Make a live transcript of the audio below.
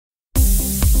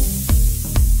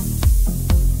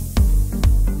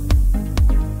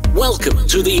Welcome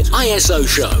to the ISO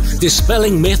Show,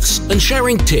 dispelling myths and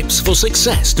sharing tips for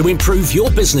success to improve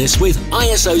your business with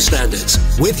ISO standards,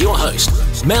 with your host,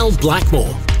 Mel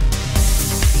Blackmore.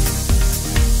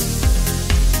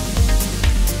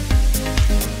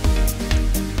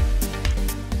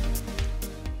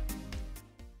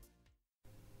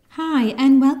 Hi,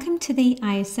 and welcome to the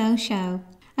ISO Show.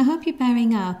 I hope you're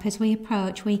bearing up as we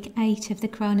approach week 8 of the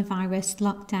coronavirus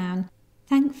lockdown.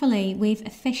 Thankfully, we've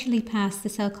officially passed the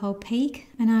so-called peak,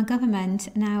 and our government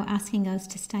are now asking us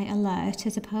to stay alert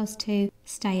as opposed to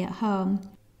stay at home.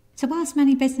 So whilst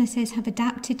many businesses have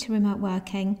adapted to remote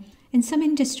working, in some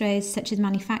industries such as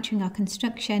manufacturing or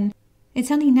construction,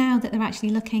 it's only now that they're actually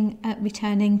looking at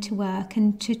returning to work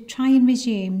and to try and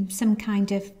resume some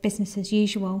kind of business as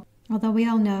usual, although we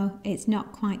all know it's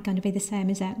not quite going to be the same,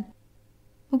 is it?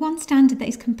 But one standard that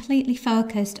is completely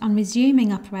focused on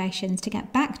resuming operations to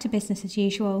get back to business as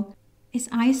usual is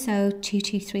ISO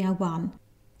 22301,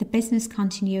 the Business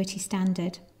Continuity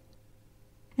Standard.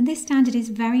 And this standard is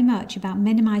very much about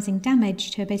minimising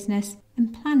damage to a business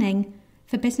and planning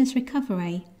for business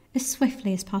recovery as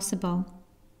swiftly as possible.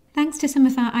 Thanks to some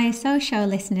of our ISO show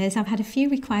listeners, I've had a few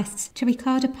requests to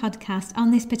record a podcast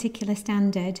on this particular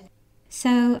standard.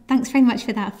 So thanks very much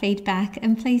for that feedback,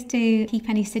 and please do keep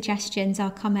any suggestions or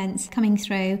comments coming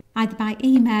through either by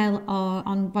email or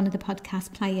on one of the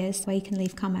podcast players where you can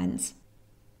leave comments.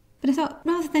 But I thought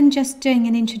rather than just doing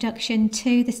an introduction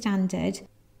to the standard,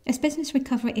 as business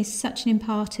recovery is such an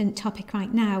important topic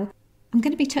right now, I'm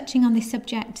going to be touching on this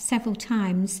subject several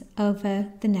times over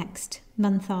the next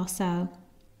month or so.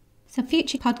 So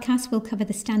future podcasts will cover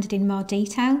the standard in more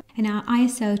detail in our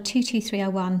ISO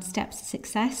 22301 Steps to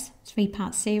Success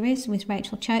 3-part series with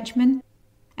Rachel Churchman.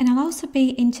 And I'll also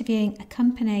be interviewing a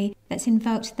company that's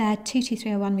invoked their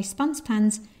 22301 response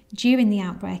plans during the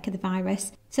outbreak of the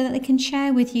virus so that they can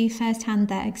share with you firsthand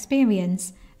their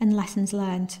experience and lessons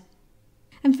learned.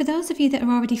 And for those of you that are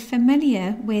already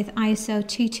familiar with ISO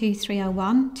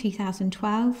 22301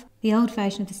 2012, the old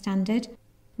version of the standard,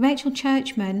 Rachel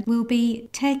Churchman will be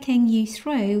taking you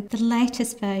through the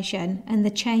latest version and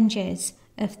the changes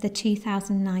of the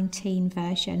 2019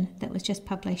 version that was just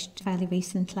published fairly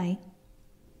recently.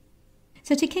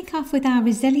 So to kick off with our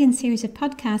Resilience series of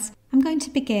podcasts, I'm going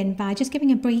to begin by just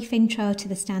giving a brief intro to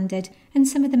the standard and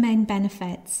some of the main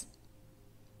benefits.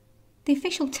 The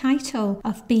official title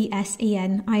of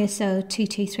BSEN ISO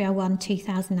 22301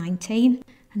 2019,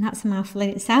 and that's a mouthful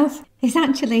in itself, is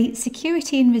actually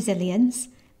Security and Resilience,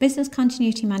 Business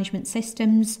Continuity Management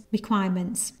Systems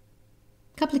Requirements.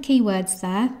 A couple of keywords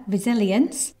there,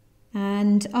 resilience,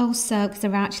 and also, because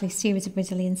there are actually a series of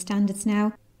resilience standards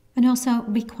now, and also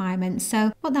requirements.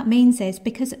 So what that means is,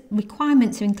 because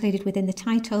requirements are included within the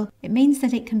title, it means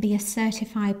that it can be a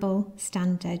certifiable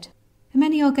standard. And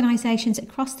many organisations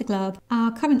across the globe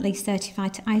are currently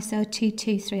certified to ISO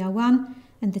 22301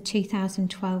 and the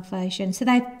 2012 version. So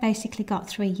they've basically got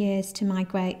 3 years to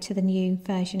migrate to the new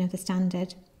version of the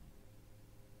standard.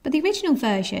 But the original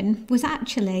version was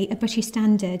actually a British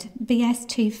standard, BS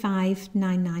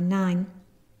 25999.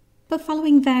 But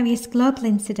following various global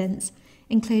incidents,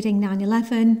 including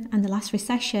 9/11 and the last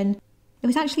recession, it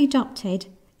was actually adopted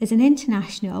as an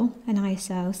international, an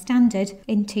ISO, standard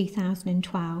in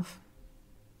 2012.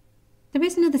 There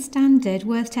is another standard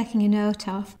worth taking a note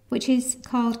of, which is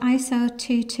called ISO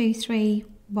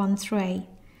 22313.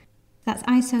 That's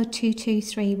ISO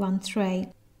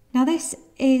 22313. Now this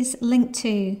is linked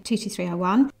to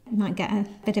 22301. You might get a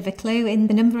bit of a clue in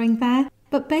the numbering there.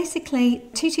 But basically,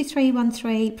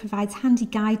 22313 provides handy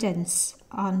guidance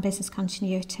on business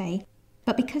continuity.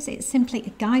 But because it's simply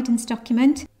a guidance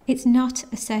document, it's not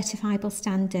a certifiable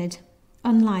standard,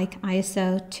 unlike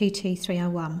ISO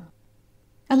 22301.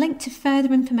 A link to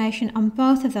further information on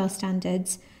both of those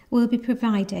standards will be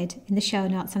provided in the show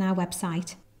notes on our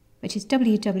website, which is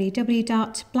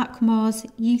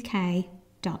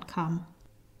www.blackmoresuk.com.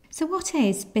 So what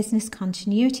is business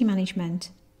continuity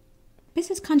management?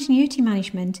 Business continuity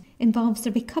management involves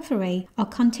the recovery or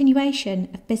continuation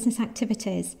of business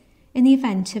activities in the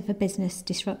event of a business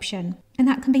disruption, and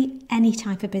that can be any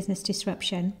type of business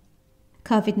disruption.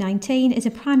 COVID-19 is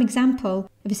a prime example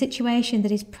of a situation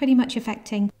that is pretty much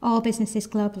affecting all businesses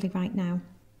globally right now.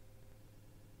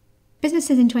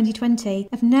 Businesses in 2020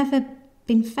 have never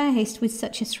been faced with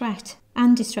such a threat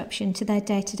and disruption to their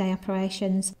day-to-day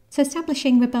operations. So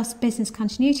establishing robust business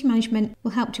continuity management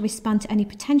will help to respond to any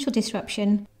potential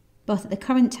disruption, both at the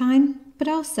current time, but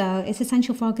also it's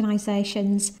essential for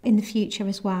organisations in the future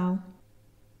as well.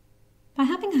 By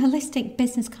having a holistic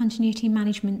business continuity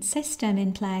management system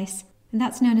in place, and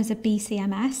that's known as a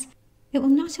BCMS, it will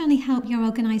not only help your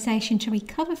organisation to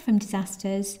recover from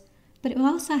disasters, but it will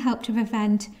also help to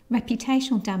prevent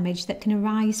reputational damage that can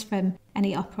arise from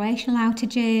any operational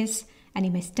outages, any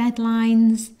missed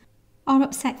deadlines, or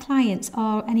upset clients,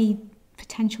 or any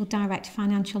potential direct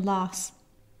financial loss.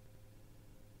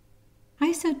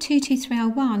 ISO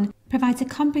 22301 provides a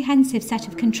comprehensive set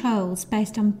of controls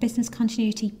based on business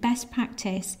continuity best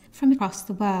practice from across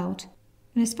the world.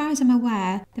 And as far as I'm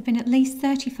aware, there have been at least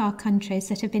 34 countries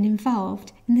that have been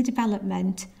involved in the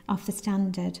development of the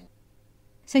standard.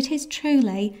 So it is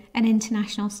truly an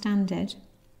international standard.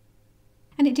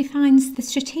 And it defines the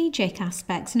strategic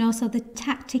aspects and also the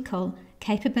tactical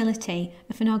capability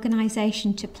of an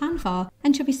organisation to plan for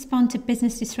and to respond to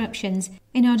business disruptions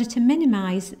in order to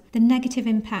minimise the negative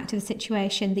impact of the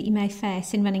situation that you may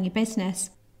face in running your business.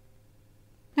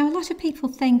 Now, a lot of people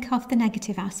think of the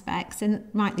negative aspects, and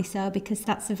rightly so, because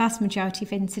that's the vast majority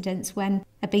of incidents when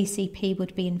a BCP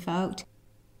would be invoked.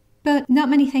 But not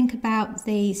many think about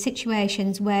the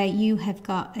situations where you have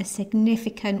got a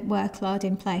significant workload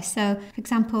in place. So, for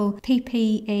example,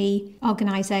 PPE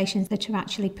organisations that are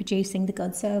actually producing the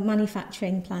goods, so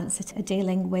manufacturing plants that are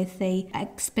dealing with the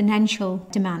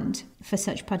exponential demand for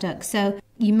such products. So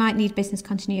you might need business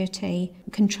continuity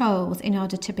controls in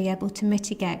order to be able to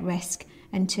mitigate risk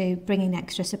and to bring in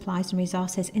extra supplies and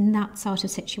resources in that sort of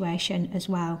situation as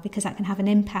well, because that can have an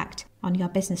impact on your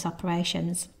business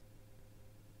operations.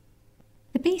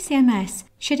 The BCMS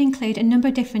should include a number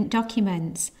of different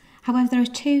documents. However, there are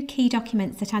two key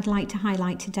documents that I'd like to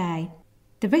highlight today.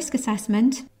 The risk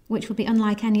assessment, which will be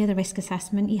unlike any other risk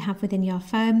assessment you have within your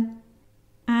firm,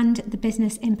 and the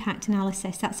business impact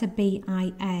analysis, that's a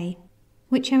BIA,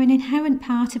 which are an inherent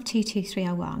part of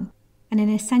 22301 and an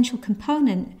essential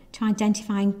component to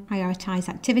identifying prioritised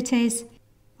activities,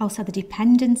 also the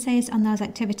dependencies on those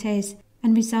activities,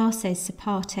 and resources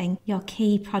supporting your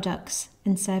key products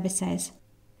and services.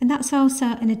 And that's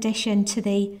also in addition to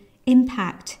the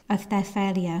impact of their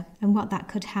failure and what that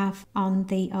could have on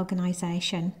the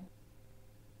organisation.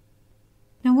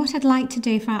 Now, what I'd like to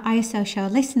do for our ISO show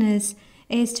listeners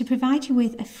is to provide you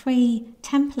with a free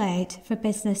template for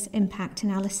business impact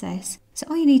analysis. So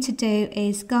all you need to do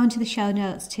is go into the show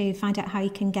notes to find out how you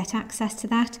can get access to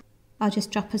that, or just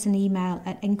drop us an email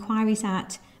at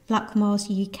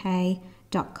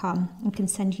inquiries@blackmoresuk.com and can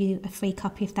send you a free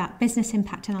copy of that business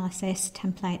impact analysis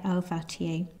template over to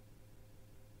you.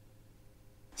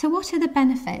 So what are the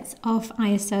benefits of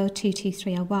ISO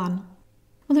 22301?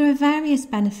 Well, there are various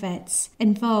benefits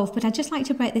involved, but I'd just like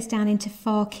to break this down into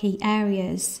 4 key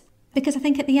areas. Because I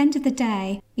think at the end of the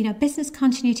day, business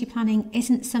continuity planning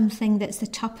isn't something that's the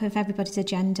top of everybody's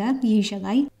agenda,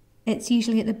 usually. It's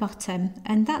usually at the bottom.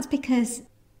 And that's because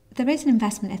there is an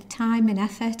investment of time and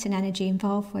effort and energy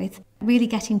involved with really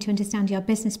getting to understand your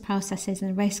business processes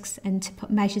and risks and to put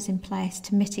measures in place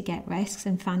to mitigate risks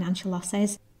and financial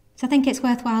losses. So I think it's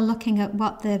worthwhile looking at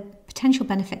what the potential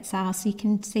benefits are so you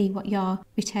can see what your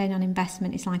return on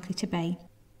investment is likely to be.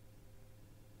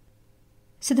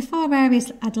 So the 4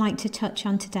 areas I'd like to touch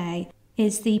on today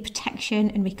is the protection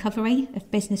and recovery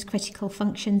of business critical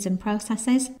functions and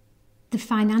processes, the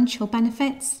financial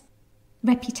benefits,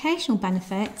 reputational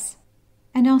benefits,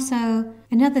 and also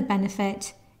another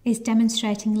benefit is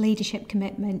demonstrating leadership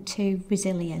commitment to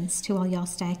resilience to all your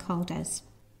stakeholders.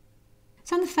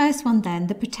 So on the first one then,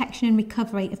 the protection and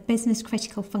recovery of business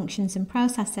critical functions and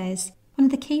processes, one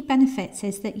of the key benefits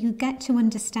is that you get to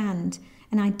understand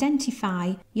and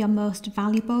identify your most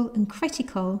valuable and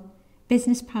critical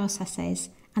business processes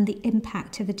and the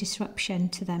impact of the disruption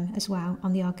to them as well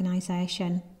on the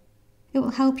organisation. It will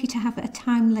help you to have a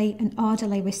timely and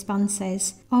orderly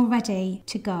responses all ready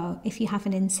to go if you have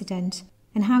an incident,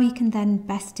 and how you can then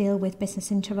best deal with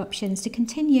business interruptions to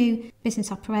continue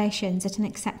business operations at an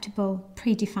acceptable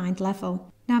predefined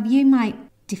level. Now, you might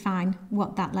define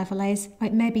what that level is, or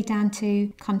it may be down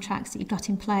to contracts that you've got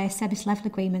in place, service level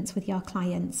agreements with your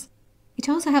clients. It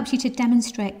also helps you to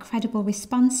demonstrate credible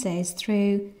responses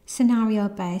through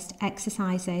scenario-based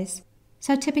exercises.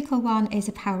 So a typical one is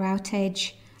a power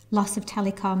outage, loss of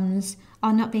telecoms,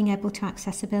 or not being able to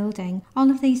access a building.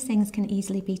 All of these things can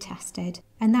easily be tested,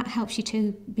 and that helps you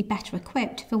to be better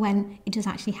equipped for when it does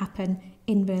actually happen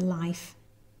in real life.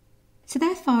 So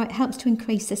therefore, it helps to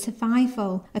increase the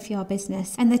survival of your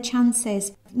business and the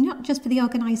chances, not just for the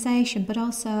organisation, but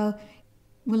also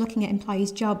we're looking at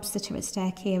employees' jobs that are at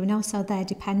stake here and also their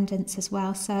dependents as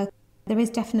well. So there is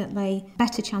definitely a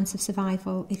better chance of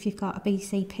survival if you've got a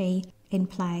BCP in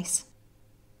place.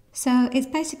 So it's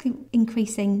basically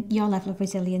increasing your level of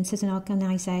resilience as an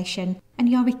organisation and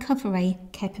your recovery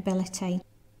capability.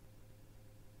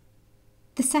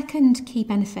 The second key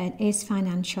benefit is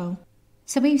financial.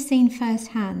 So we've seen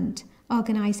firsthand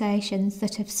organisations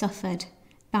that have suffered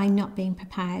by not being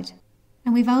prepared.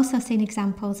 And we've also seen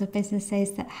examples of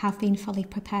businesses that have been fully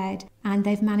prepared and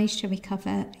they've managed to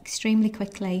recover extremely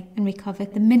quickly and recover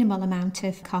the minimal amount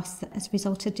of costs as a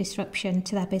result of disruption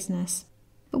to their business.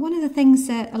 But one of the things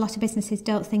that a lot of businesses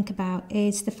don't think about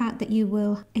is the fact that you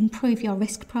will improve your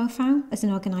risk profile as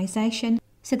an organisation.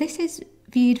 So this is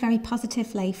viewed very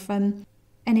positively from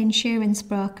an insurance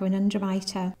broker and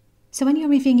underwriter. So when you're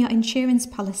reviewing your insurance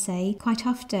policy, quite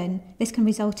often this can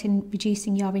result in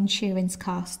reducing your insurance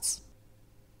costs.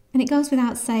 And it goes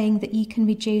without saying that you can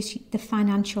reduce the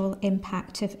financial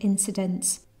impact of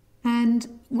incidents.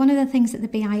 And one of the things that the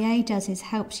BIA does is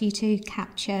helps you to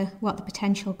capture what the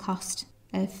potential cost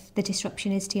of the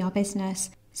disruption is to your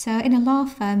business. So in a law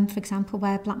firm, for example,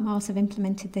 where Blackmores have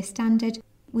implemented this standard,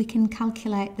 we can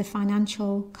calculate the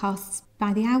financial costs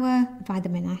by the hour, by the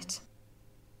minute.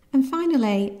 And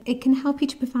finally, it can help you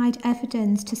to provide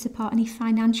evidence to support any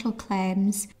financial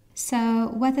claims. So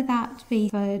whether that be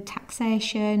for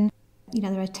taxation,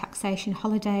 there are taxation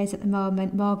holidays at the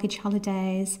moment, mortgage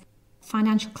holidays,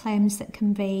 financial claims that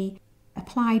can be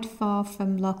applied for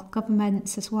from local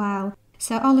governments as well.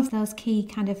 So all of those key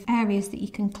kind of areas that you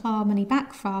can claw money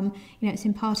back from, it's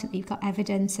important that you've got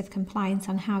evidence of compliance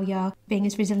on how you're being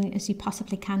as resilient as you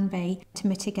possibly can be to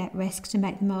mitigate risk, to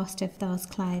make the most of those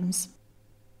claims.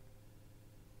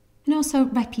 And also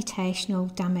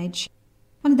reputational damage.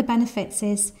 One of the benefits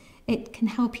is it can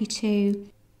help you to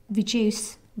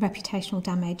reduce reputational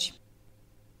damage.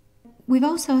 We've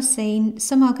also seen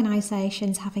some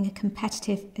organisations having a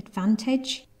competitive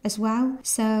advantage as well.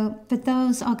 So for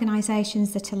those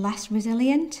organisations that are less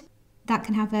resilient, that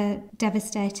can have a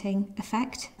devastating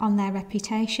effect on their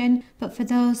reputation. But for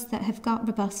those that have got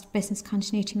robust business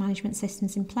continuity management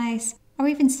systems in place, or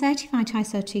even certified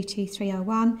ISO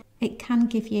 22301, it can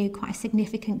give you quite a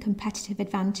significant competitive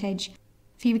advantage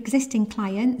for your existing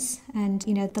clients and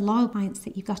the loyal clients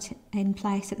that you've got in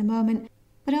place at the moment,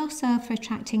 but also for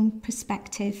attracting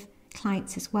prospective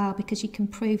clients as well, because you can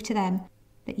prove to them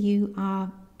that you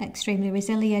are extremely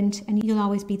resilient and you'll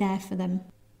always be there for them.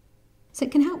 So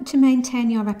it can help to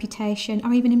maintain your reputation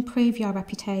or even improve your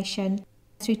reputation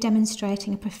through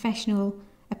demonstrating a professional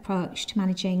approach to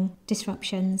managing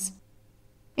disruptions.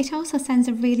 It also sends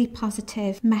a really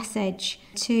positive message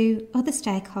to other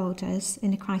stakeholders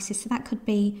in a crisis. So that could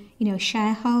be,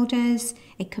 shareholders,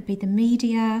 it could be the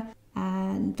media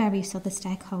and various other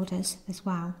stakeholders as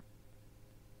well.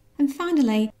 And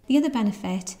finally, the other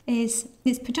benefit is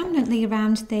it's predominantly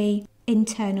around the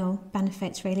internal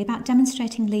benefits, really, about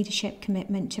demonstrating leadership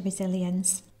commitment to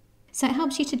resilience. So it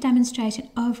helps you to demonstrate an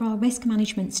overall risk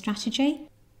management strategy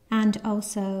and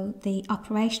also the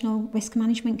operational risk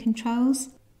management controls.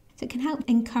 So it can help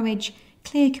encourage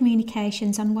clear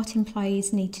communications on what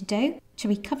employees need to do to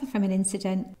recover from an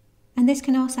incident. And this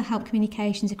can also help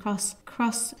communications across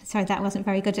that wasn't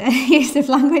very good use of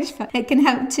language, but it can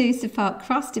help to support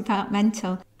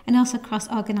cross-departmental and also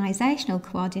cross-organisational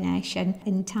coordination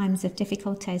in times of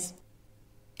difficulties.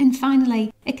 And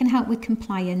finally, it can help with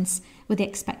compliance with the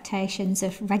expectations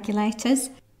of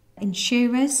regulators,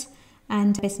 insurers,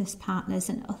 and business partners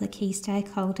and other key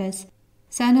stakeholders.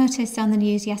 So I noticed on the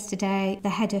news yesterday, the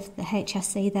head of the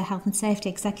HSE, the Health and Safety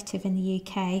Executive in the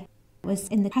UK, was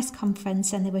in the press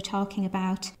conference and they were talking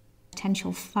about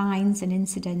potential fines and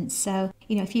incidents. So,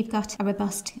 if you've got a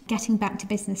robust getting back to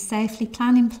business safely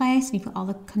plan in place, and you've got all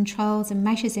the controls and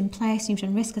measures in place, and you've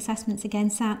done risk assessments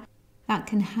against that, that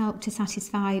can help to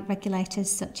satisfy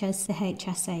regulators such as the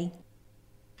HSE.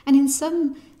 And in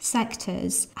some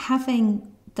sectors,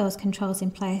 having those controls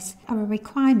in place are a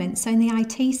requirement. So in the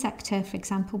IT sector, for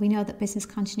example, we know that business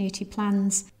continuity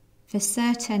plans for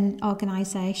certain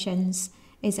organisations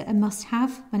is a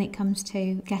must-have when it comes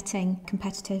to getting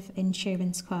competitive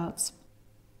insurance quotes.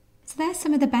 So there's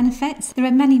some of the benefits. There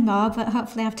are many more, but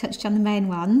hopefully I've touched on the main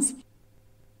ones.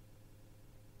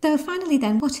 So finally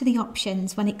then, what are the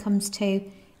options when it comes to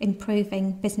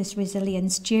improving business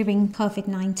resilience during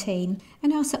COVID-19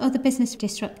 and also other business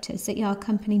disruptors that your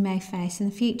company may face in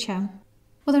the future?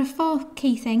 Well, there are 4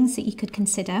 key things that you could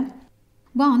consider.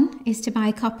 One is to buy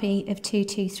a copy of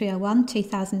 22301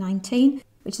 2019,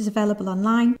 which is available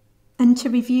online, and to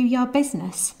review your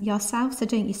business yourself, so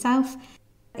doing it yourself,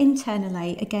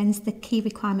 internally against the key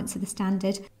requirements of the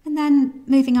standard, and then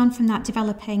moving on from that,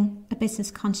 developing a business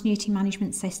continuity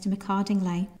management system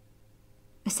accordingly.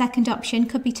 A second option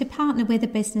could be to partner with a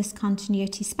business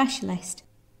continuity specialist,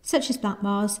 such as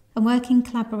Blackmores, and work in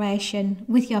collaboration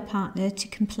with your partner to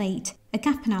complete a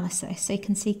gap analysis so you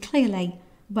can see clearly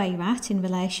where you're at in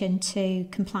relation to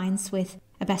compliance with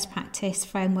a best practice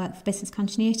framework for business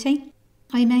continuity.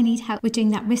 or you may need help with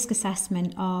doing that risk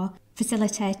assessment or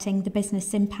facilitating the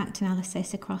business impact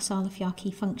analysis across all of your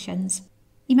key functions.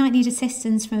 You might need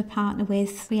assistance from a partner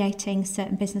with creating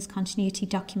certain business continuity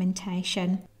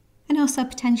documentation, and also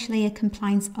potentially a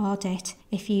compliance audit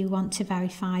if you want to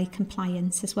verify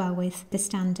compliance as well with the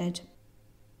standard.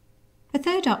 A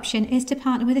third option is to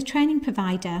partner with a training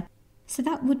provider. So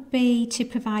that would be to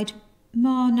provide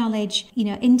more knowledge,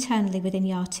 internally within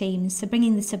your teams, so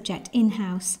bringing the subject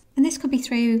in-house. And this could be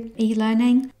through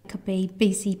e-learning, it could be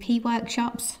BCP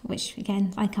workshops, which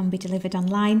again, can be delivered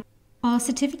online, or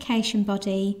certification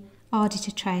body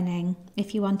auditor training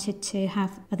if you wanted to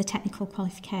have other technical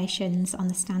qualifications on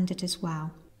the standard as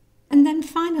well. And then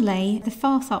finally, the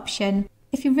fourth option,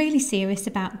 if you're really serious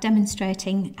about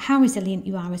demonstrating how resilient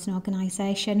you are as an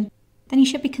organisation, then you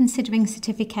should be considering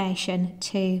certification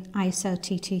to ISO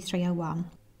 22301.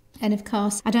 And of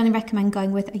course, I'd only recommend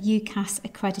going with a UCAS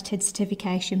accredited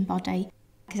certification body,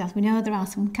 because as we know, there are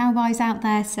some cowboys out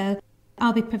there, so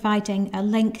I'll be providing a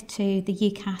link to the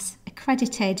UCAS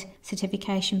accredited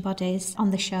certification bodies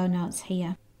on the show notes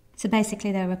here. So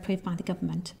basically they're approved by the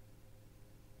government.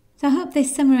 So I hope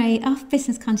this summary of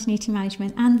business continuity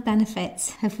management and the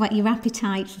benefits have whet your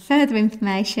appetite for further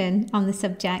information on the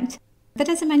subject. But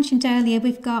as I mentioned earlier,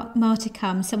 we've got more to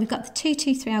come. So we've got the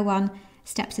 22301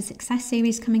 Steps to Success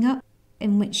series coming up,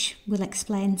 in which we'll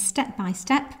explain step by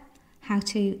step how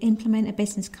to implement a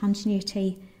business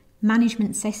continuity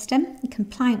management system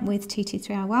compliant with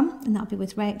 22301, and that'll be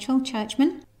with Rachel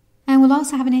Churchman. And we'll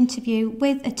also have an interview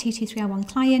with a 22301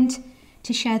 client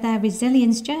to share their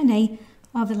resilience journey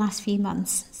over the last few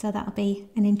months. So that'll be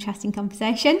an interesting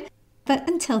conversation. But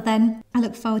until then, I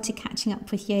look forward to catching up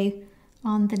with you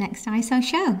on the next ISO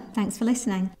show. Thanks for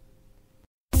listening.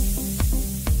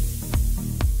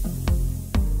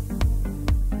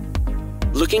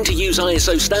 Looking to use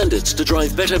ISO standards to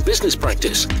drive better business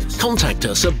practice? Contact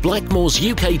us at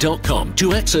blackmoresuk.com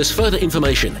to access further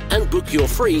information and book your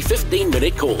free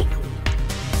 15-minute call.